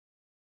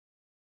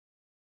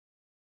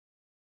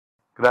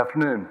Good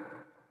afternoon.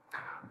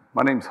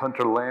 My name is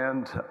Hunter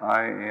Land.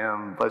 I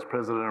am Vice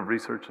President of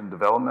Research and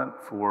Development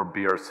for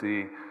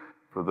BRC.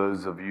 For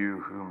those of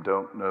you who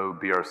don't know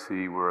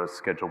BRC, we're a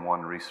Schedule I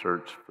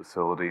research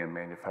facility and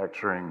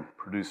manufacturing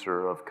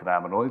producer of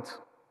cannabinoids.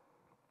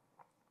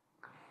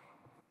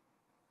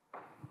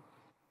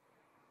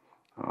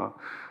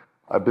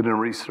 I've been in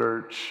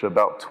research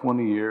about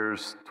 20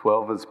 years.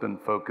 12 has been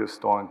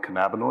focused on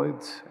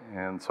cannabinoids,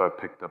 and so I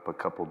picked up a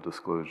couple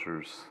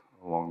disclosures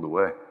along the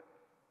way.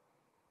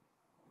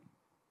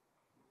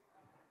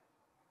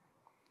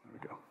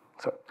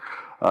 So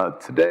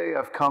today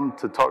I've come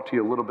to talk to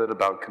you a little bit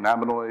about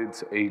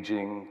cannabinoids,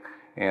 aging,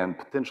 and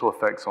potential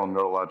effects on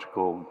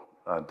neurological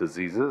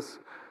diseases.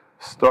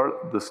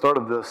 The start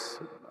of this,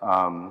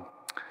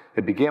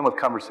 it began with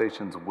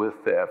conversations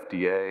with the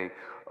FDA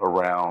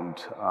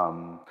around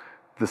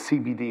the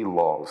CBD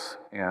laws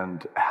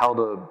and how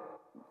to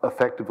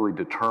effectively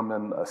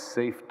determine a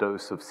safe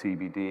dose of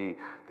CBD.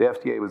 The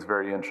FDA was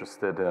very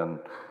interested in,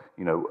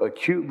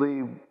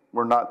 acutely,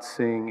 we're not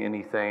seeing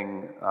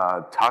anything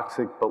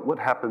toxic, but what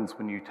happens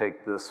when you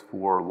take this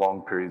for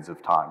long periods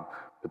of time,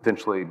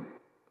 potentially,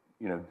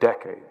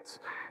 decades?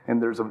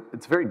 And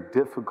it's very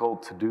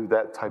difficult to do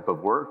that type of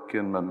work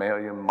in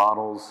mammalian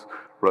models.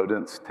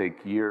 Rodents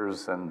take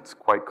years and it's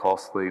quite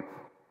costly.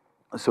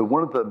 So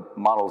one of the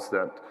models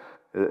that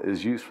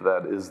is used for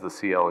that is the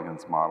C.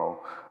 elegans model.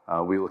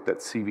 We looked at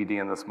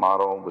CBD in this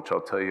model, which I'll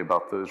tell you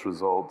about those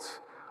results.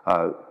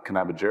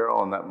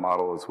 Cannabigerol in that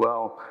model as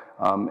well.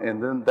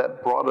 And then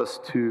that brought us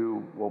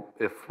to, well,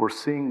 if we're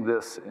seeing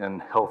this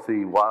in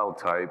healthy wild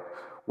type,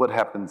 what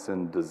happens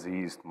in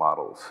diseased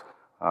models,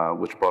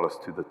 which brought us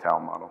to the Tau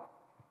model.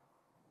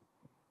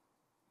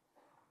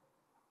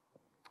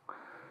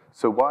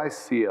 So why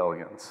C.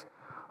 elegans?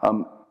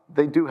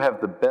 They do have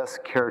the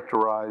best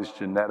characterized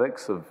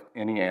genetics of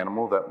any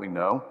animal that we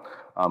know.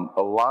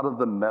 A lot of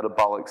the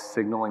metabolic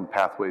signaling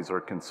pathways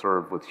are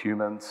conserved with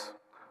humans.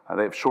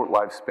 They have short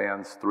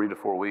lifespans, 3 to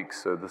 4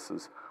 weeks, so this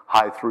is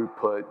high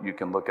throughput. You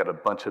can look at a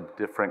bunch of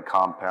different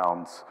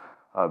compounds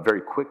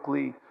very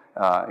quickly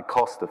and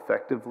cost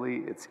effectively.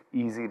 It's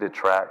easy to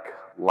track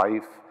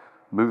life,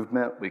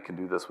 movement. We can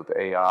do this with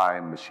AI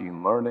and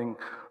machine learning.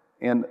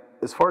 And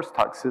as far as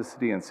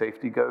toxicity and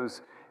safety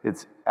goes,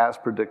 it's as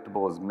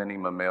predictable as many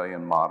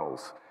mammalian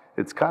models.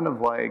 It's kind of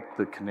like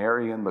the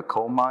canary in the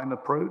coal mine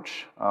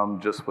approach,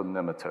 just with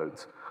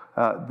nematodes.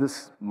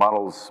 This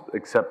model's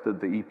accepted.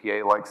 The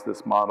EPA likes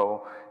this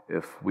model.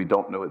 If we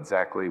don't know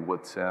exactly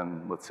what's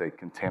in, let's say,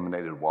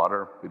 contaminated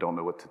water, we don't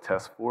know what to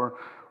test for,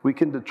 we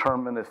can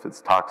determine if it's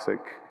toxic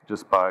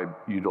just by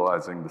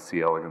utilizing the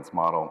C. elegans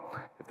model.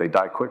 If they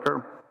die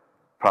quicker,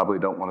 probably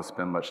don't want to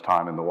spend much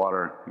time in the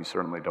water. You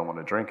certainly don't want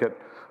to drink it.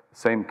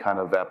 Same kind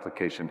of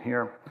application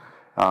here.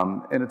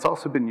 And it's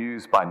also been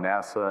used by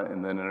NASA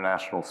and the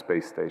International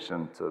Space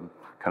Station to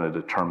kind of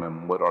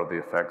determine what are the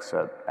effects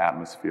at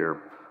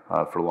atmosphere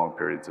for long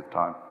periods of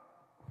time.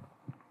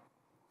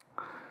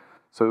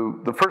 So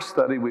the first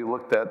study, we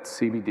looked at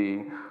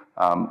CBD.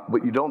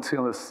 What you don't see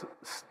on this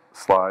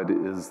slide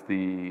is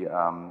the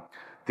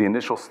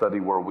initial study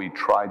where we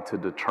tried to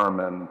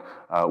determine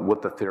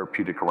what the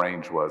therapeutic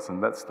range was,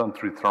 and that's done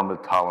through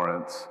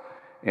thermotolerance.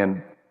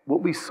 And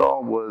what we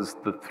saw was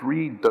the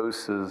 3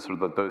 doses, or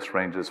the dose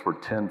ranges, were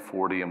 10,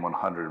 40, and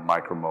 100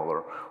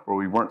 micromolar, where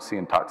we weren't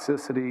seeing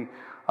toxicity,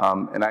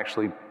 and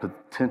actually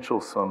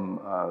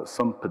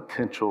some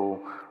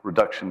potential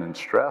reduction in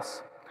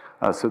stress.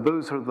 So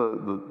those are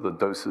the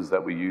doses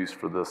that we used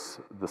for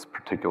this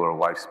particular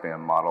lifespan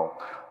model.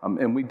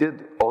 And we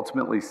did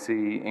ultimately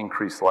see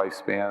increased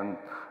lifespan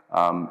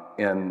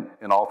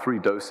in all 3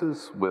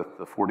 doses, with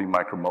the 40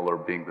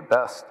 micromolar being the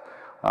best,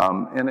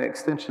 and an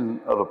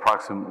extension of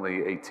approximately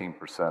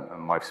 18%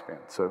 in lifespan.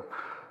 So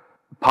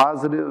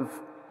positive,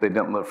 they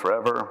didn't live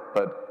forever,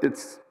 but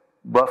it's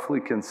roughly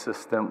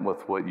consistent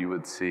with what you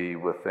would see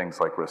with things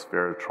like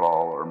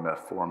resveratrol or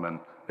metformin.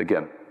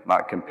 Again,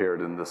 not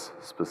compared in this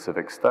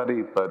specific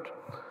study, but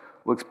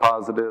looks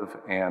positive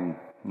and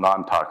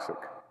non-toxic.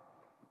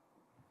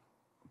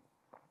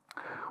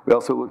 We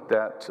also looked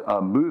at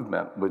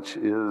movement, which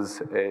is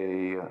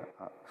an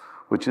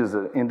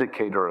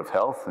indicator of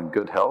health and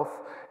good health.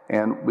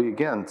 And we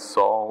again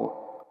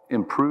saw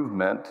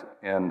improvement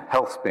in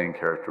Healthspan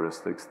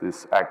characteristics,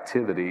 this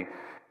activity.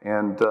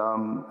 And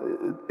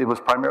it was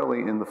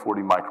primarily in the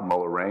 40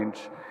 micromolar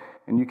range.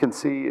 And you can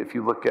see if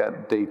you look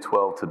at day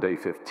 12 to day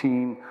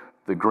 15,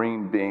 the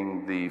green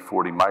being the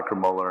 40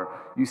 micromolar,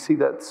 you see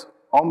that's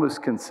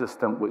almost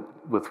consistent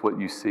with what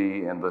you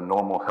see in the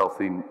normal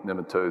healthy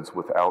nematodes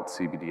without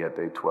CBD at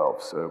day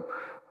 12. So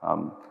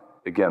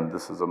again,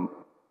 this is a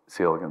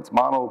C. elegans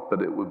model,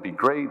 but it would be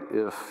great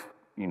if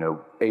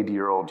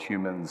 80-year-old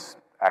humans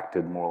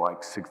acted more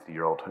like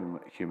 60-year-old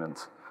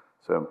humans.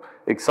 So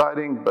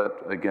exciting,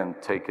 but again,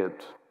 take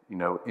it,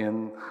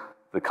 in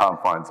the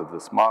confines of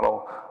this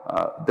model.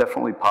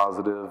 Definitely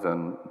positive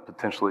and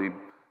potentially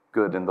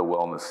good in the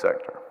wellness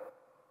sector.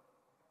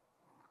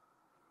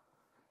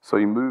 So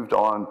you moved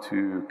on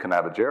to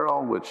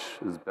Cannabigerol, which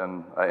has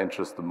been an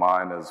interest of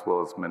mine as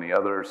well as many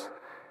others.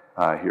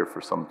 here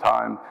for some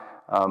time.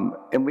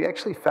 And we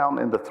actually found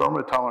in the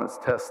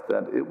thermotolerance test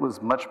that it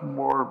was much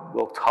more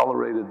well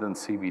tolerated than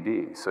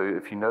CBD. So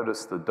if you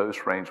notice the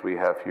dose range we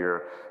have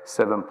here,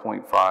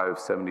 7.5,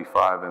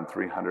 75, and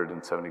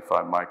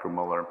 375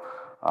 micromolar,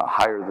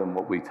 higher than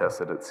what we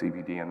tested at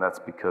CBD, and that's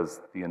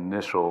because the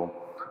initial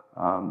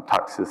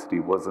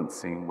toxicity wasn't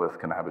seen with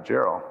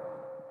Cannabigerol.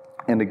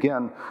 And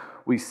again,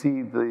 we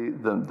see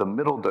the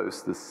middle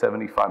dose, the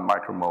 75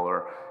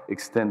 micromolar,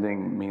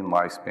 extending mean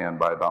lifespan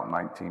by about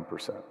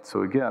 19%.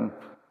 So again,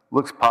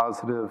 looks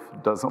positive,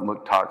 doesn't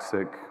look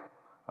toxic,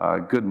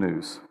 good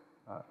news.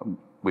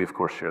 We of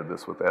course shared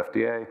this with the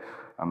FDA.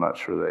 I'm not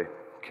sure they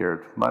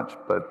cared much,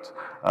 but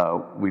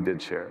we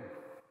did share it.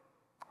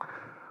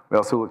 We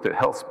also looked at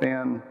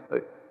Healthspan,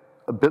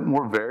 a bit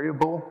more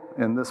variable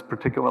in this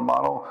particular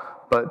model,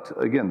 but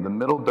again, the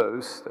middle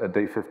dose at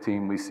day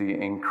 15, we see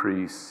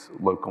increased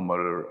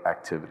locomotor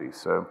activity.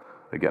 So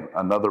again,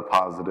 another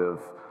positive.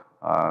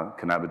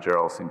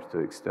 Cannabigerol seems to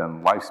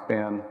extend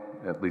lifespan,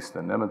 at least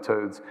in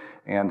nematodes,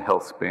 and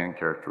Healthspan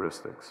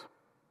characteristics.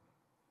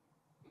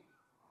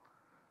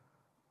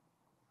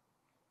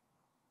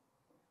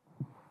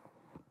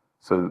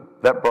 So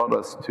that brought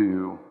us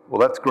to,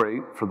 well, that's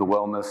great for the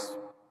wellness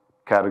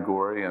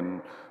category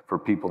and for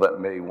people that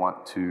may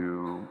want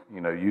to,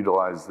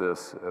 utilize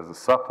this as a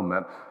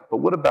supplement. But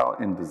what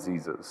about in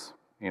diseases?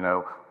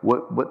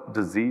 What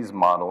disease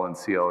model in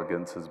C.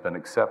 elegans has been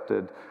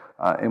accepted?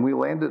 And we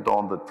landed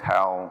on the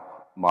Tau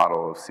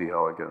model of C.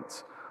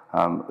 elegans.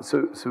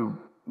 So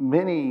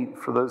many,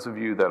 for those of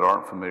you that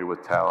aren't familiar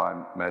with Tau, I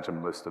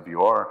imagine most of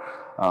you are,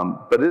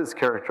 but it is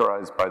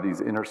characterized by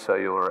these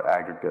intracellular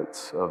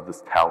aggregates of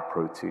this Tau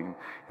protein.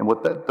 And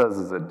what that does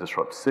is it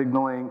disrupts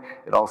signaling.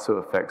 It also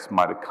affects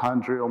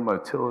mitochondrial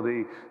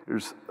motility.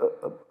 There's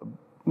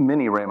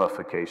many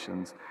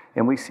ramifications.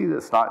 And we see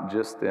this not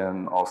just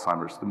in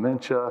Alzheimer's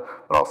dementia,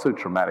 but also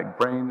traumatic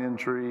brain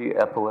injury,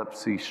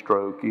 epilepsy,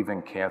 stroke,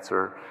 even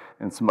cancer,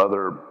 and some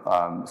other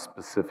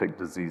specific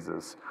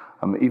diseases.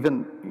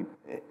 Even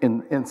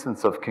in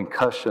instance of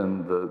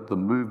concussion, the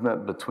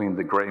movement between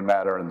the gray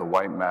matter and the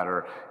white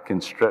matter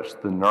can stretch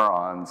the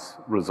neurons,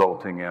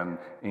 resulting in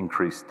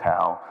increased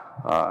Tau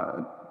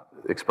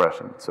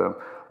expression.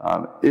 So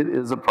it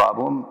is a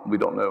problem. We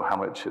don't know how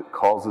much it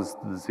causes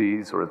the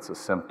disease or it's a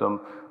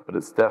symptom, but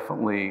it's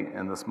definitely,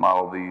 in this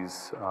model,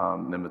 these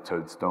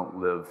nematodes don't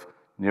live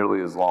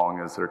nearly as long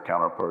as their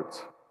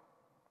counterparts.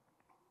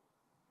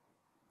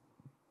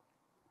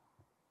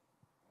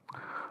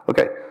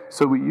 Okay,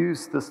 so we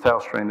use this Tau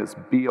strain, it's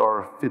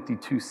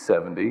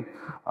BR5270,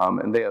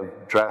 and they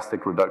have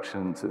drastic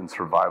reductions in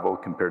survival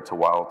compared to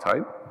wild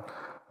type.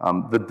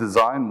 The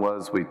design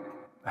was we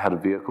had a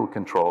vehicle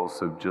control,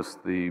 so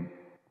just the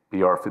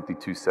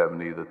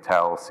BR5270, the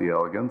Tau C.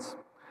 elegans,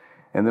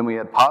 and then we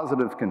had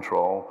positive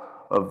control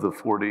of the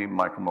 40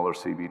 micromolar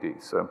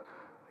CBD. So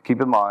keep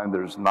in mind,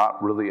 there's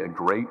not really a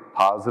great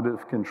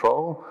positive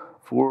control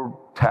for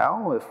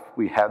Tau. If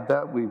we had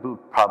that, we would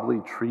probably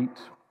treat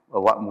a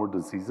lot more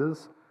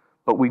diseases,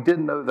 but we did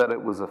know that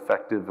it was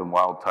effective in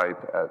wild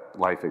type at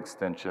life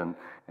extension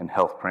and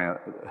health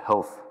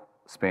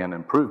span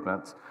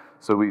improvements,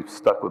 so we've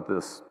stuck with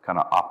this kind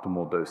of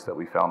optimal dose that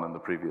we found in the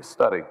previous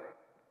study.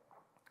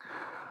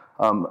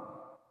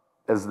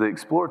 As the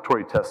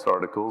exploratory test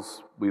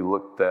articles, we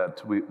looked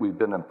at, we've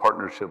been in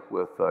partnership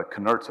with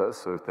Caenorhabditis,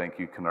 so thank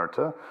you,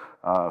 Caenorhabditis,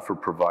 for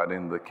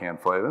providing the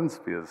Cannflavins,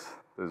 because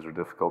those are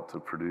difficult to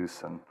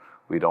produce and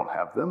we don't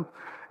have them.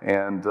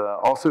 And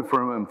also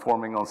for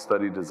informing on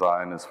study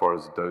design as far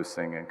as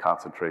dosing and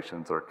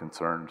concentrations are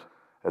concerned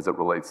as it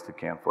relates to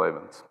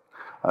Cannflavins.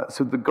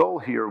 So the goal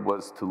here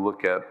was to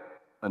look at,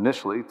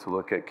 initially, to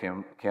look at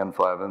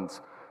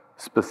Cannflavins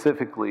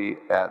specifically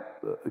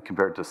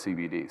compared to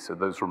CBD. So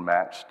those were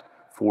matched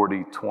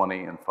 40,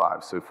 20, and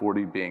 5. So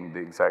 40 being the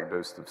exact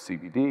dose of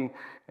CBD,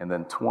 and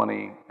then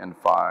 20 and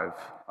 5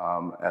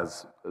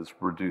 as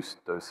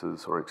reduced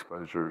doses or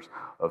exposures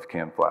of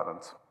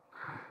Cannflavins.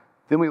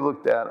 Then we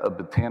looked at a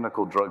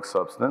botanical drug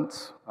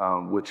substance,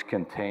 which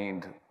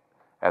contained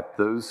at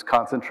those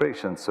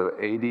concentrations, so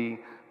 80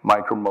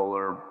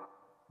 micromolar,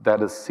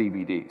 that is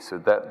CBD. So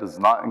that does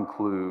not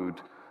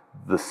include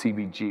the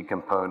CBG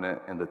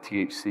component and the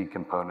THC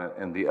component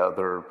and the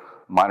other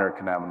minor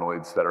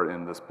cannabinoids that are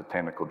in this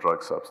botanical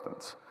drug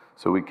substance.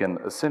 So we can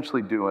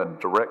essentially do a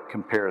direct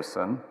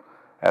comparison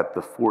at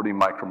the 40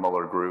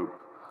 micromolar group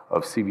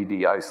of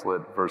CBD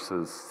isolate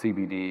versus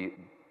CBD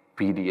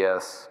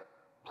BDS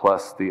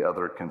plus the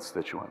other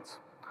constituents.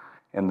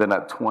 And then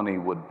at 20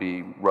 would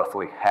be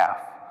roughly half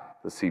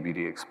the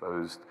CBD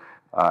exposed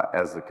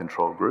as the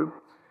control group.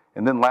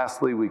 And then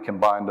lastly, we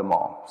combined them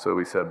all. So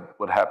we said,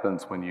 what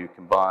happens when you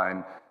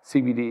combine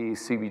CBD,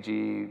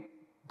 CBG,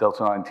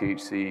 delta-9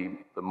 THC,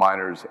 the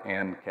minors,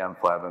 and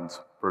Cannflavins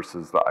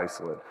versus the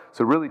isolate?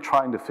 So really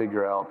trying to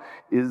figure out,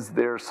 is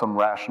there some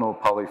rational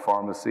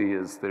polypharmacy?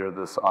 Is there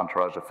this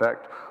entourage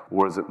effect?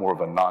 Or is it more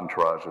of a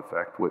non-entourage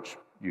effect, which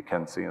you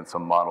can see in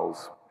some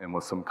models and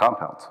with some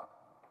compounds?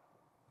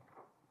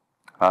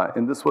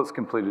 And this was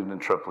completed in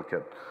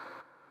triplicate.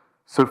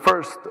 So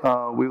first,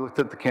 we looked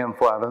at the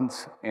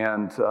Cannflavins,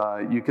 and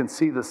you can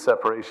see the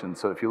separation.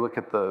 So if you look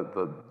at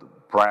the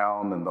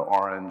brown and the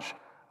orange,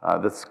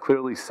 that's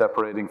clearly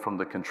separating from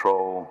the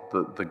control,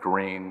 the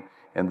green,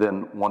 and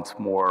then once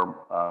more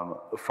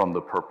from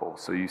the purple.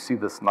 So you see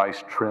this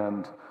nice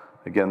trend.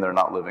 Again, they're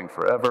not living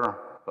forever,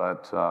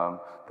 but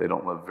they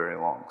don't live very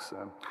long.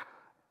 So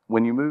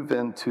when you move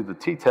into the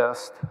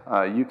t-test,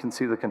 you can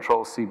see the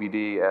control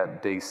CBD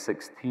at day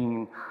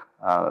 16.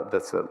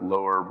 That's that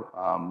lower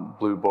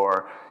blue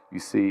bar. You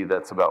see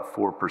that's about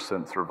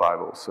 4%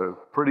 survival. So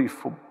pretty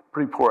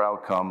poor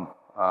outcome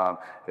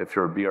if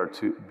you're a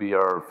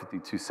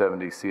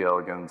BR5270 C.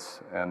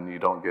 elegans and you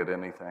don't get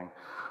anything.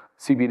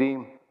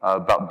 CBD,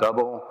 about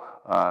double.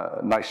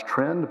 Nice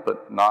trend,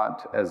 but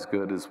not as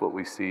good as what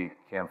we see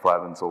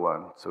Cannflavins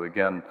alone. So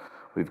again,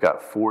 we've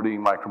got 40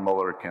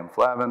 micromolar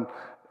Cannflavin,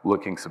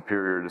 looking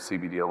superior to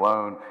CBD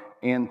alone,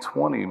 and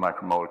 20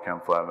 micromolar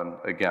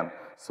Cannflavin, again,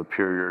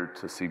 superior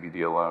to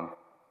CBD alone.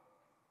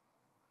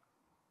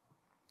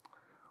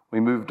 We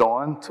moved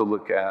on to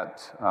look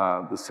at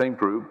the same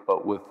group,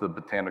 but with the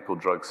botanical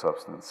drug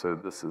substance. So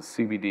this is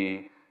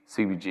CBD,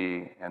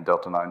 CBG, and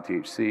delta-9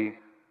 THC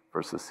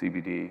versus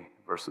CBD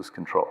versus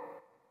control.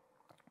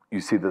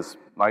 You see this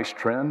nice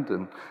trend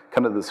and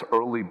kind of this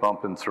early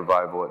bump in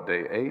survival at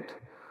day 8,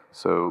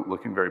 so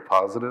looking very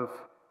positive.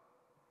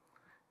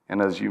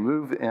 And as you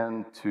move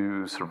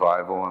into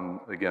survival, and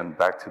again,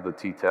 back to the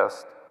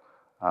t-test,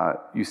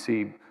 you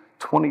see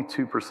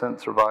 22%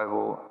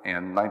 survival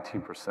and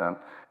 19%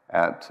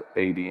 at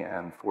 80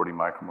 and 40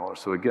 micromolar.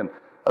 So again,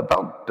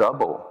 about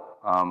double,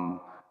 a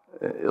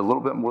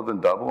little bit more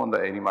than double in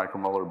the 80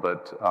 micromolar,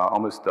 but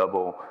almost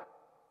double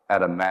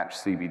at a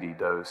matched CBD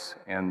dose,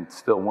 and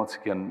still, once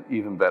again,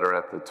 even better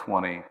at the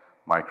 20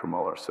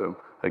 micromolar. So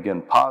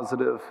again,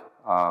 positive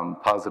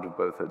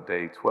both at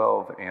day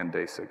 12 and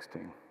day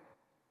 16.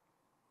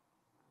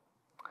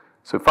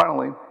 So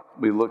finally,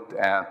 we looked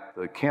at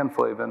the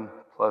Cannflavin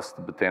plus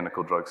the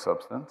botanical drug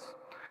substance.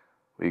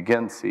 We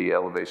again see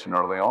elevation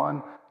early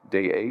on.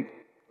 Day 8,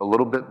 a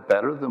little bit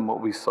better than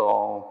what we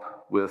saw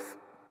with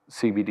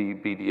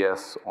CBD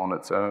BDS on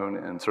its own,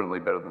 and certainly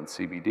better than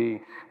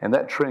CBD. And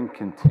that trend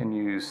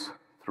continues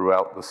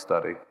throughout the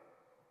study.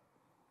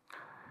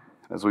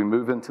 As we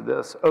move into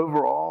this,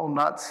 overall,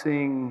 not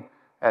seeing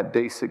at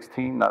day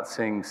 16, not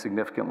seeing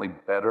significantly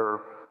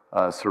better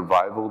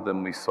survival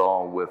than we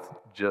saw with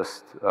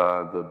just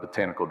the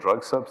botanical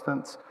drug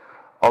substance.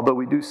 Although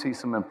we do see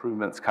some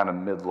improvements kind of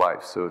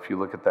midlife. So if you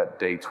look at that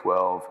day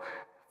 12,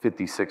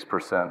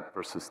 56%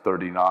 versus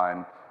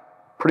 39,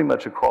 pretty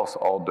much across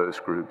all dose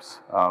groups,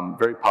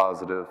 very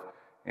positive.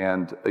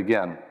 And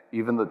again,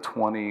 even the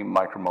 20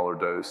 micromolar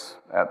dose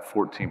at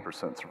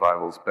 14%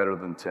 survival is better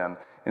than 10,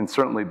 and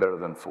certainly better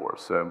than 4.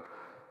 So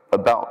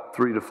about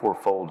 3 to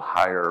 4-fold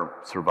higher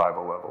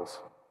survival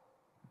levels.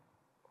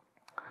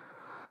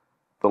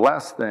 The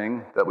last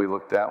thing that we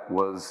looked at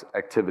was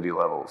activity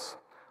levels.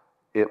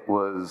 It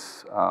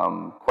was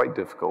quite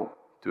difficult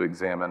to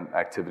examine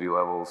activity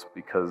levels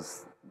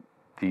because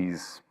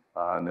these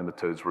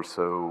nematodes were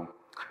so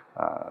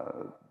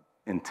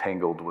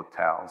entangled with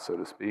Tau, so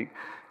to speak.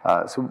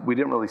 So we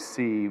didn't really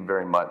see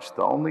very much.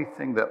 The only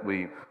thing that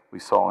we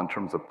saw in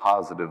terms of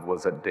positive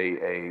was at day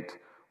 8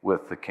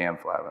 with the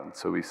Cannflavin.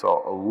 So we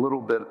saw a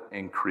little bit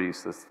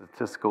increase, a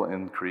statistical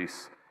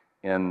increase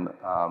in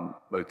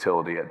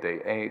motility at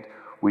day 8.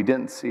 We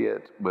didn't see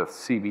it with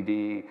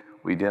CBD.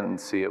 We didn't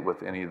see it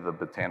with any of the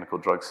botanical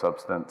drug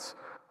substance.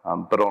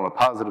 But on a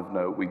positive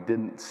note, we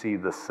didn't see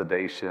the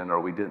sedation,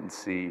 or we didn't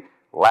see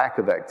lack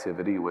of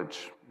activity,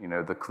 which, you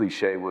know, the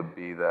cliche would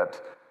be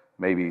that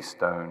maybe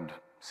stoned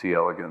C.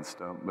 elegans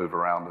don't move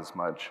around as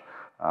much.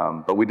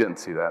 But we didn't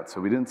see that.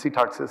 So we didn't see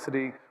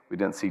toxicity. We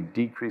didn't see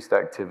decreased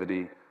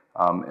activity,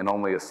 and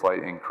only a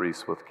slight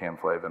increase with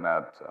Cannflavin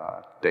at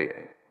day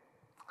 8.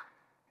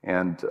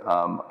 And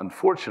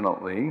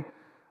unfortunately,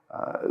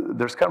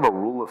 there's kind of a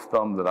rule of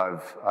thumb that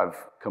I've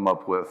come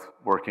up with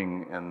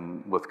working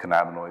with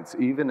cannabinoids.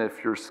 Even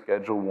if you're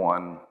Schedule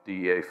 1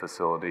 DEA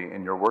facility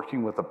and you're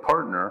working with a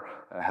partner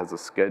that has a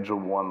Schedule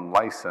 1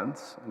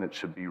 license, and it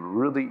should be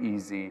really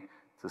easy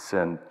to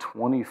send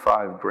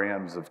 25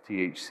 grams of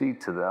THC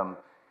to them,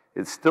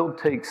 it still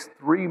takes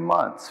 3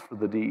 months for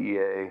the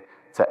DEA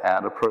to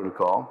add a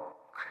protocol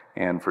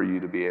and for you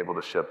to be able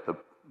to ship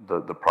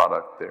the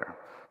product there.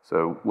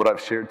 So what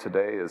I've shared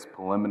today is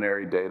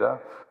preliminary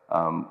data.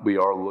 We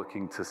are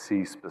looking to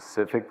see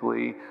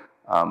specifically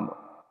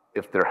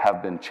if there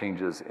have been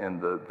changes in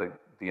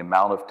the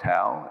amount of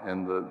Tau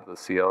in the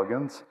C.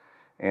 elegans.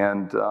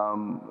 And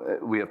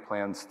we have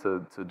plans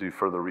to do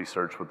further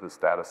research with this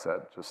data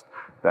set, just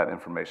that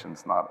information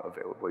is not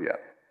available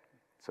yet.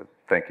 So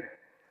thank you.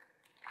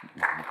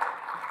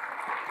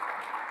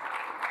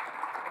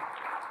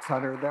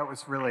 Sutter, that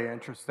was really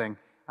interesting.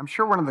 I'm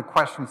sure one of the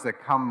questions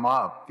that come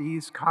up,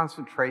 these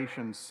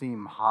concentrations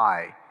seem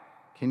high.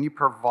 Can you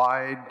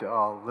provide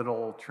a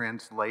little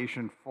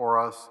translation for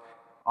us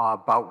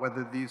about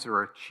whether these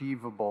are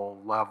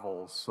achievable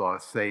levels,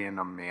 say in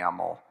a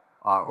mammal,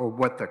 or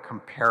what the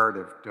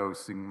comparative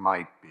dosing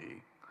might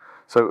be?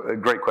 So a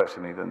great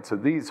question, Ethan. So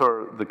these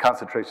are, the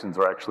concentrations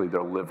are actually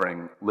their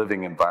living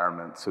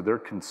environment. So they're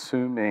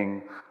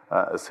consuming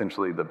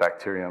essentially the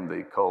bacterium, the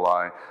E.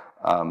 coli,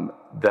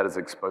 that is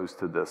exposed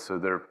to this. So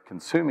they're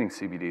consuming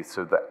CBD,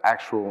 so the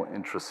actual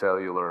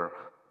intracellular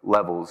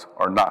levels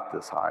are not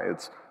this high.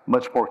 It's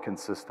much more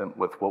consistent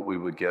with what we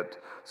would get.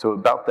 So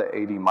about the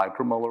 80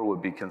 micromolar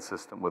would be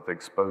consistent with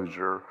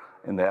exposure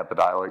in the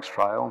Epidiolex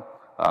trial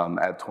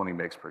at 20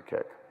 mg per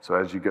kg. So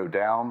as you go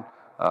down,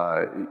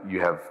 you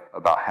have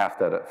about half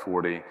that at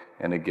 40,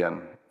 and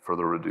again,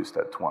 further reduced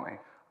at 20.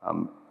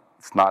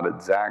 It's not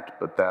exact,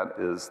 but that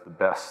is the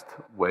best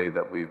way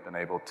that we've been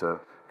able to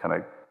kind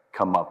of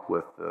come up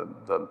with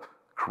the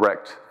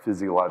correct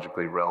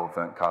physiologically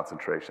relevant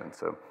concentration.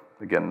 So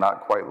again,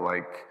 not quite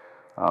like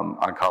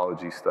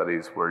oncology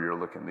studies where you're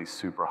looking at these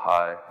super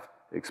high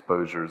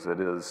exposures.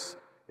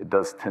 It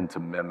does tend to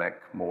mimic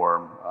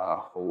more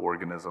whole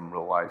organism,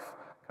 real life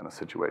kind of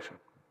situation.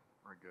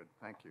 Very good,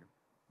 thank you.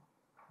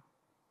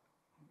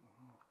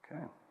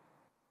 Okay.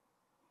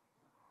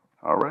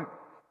 All right,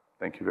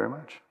 thank you very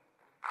much.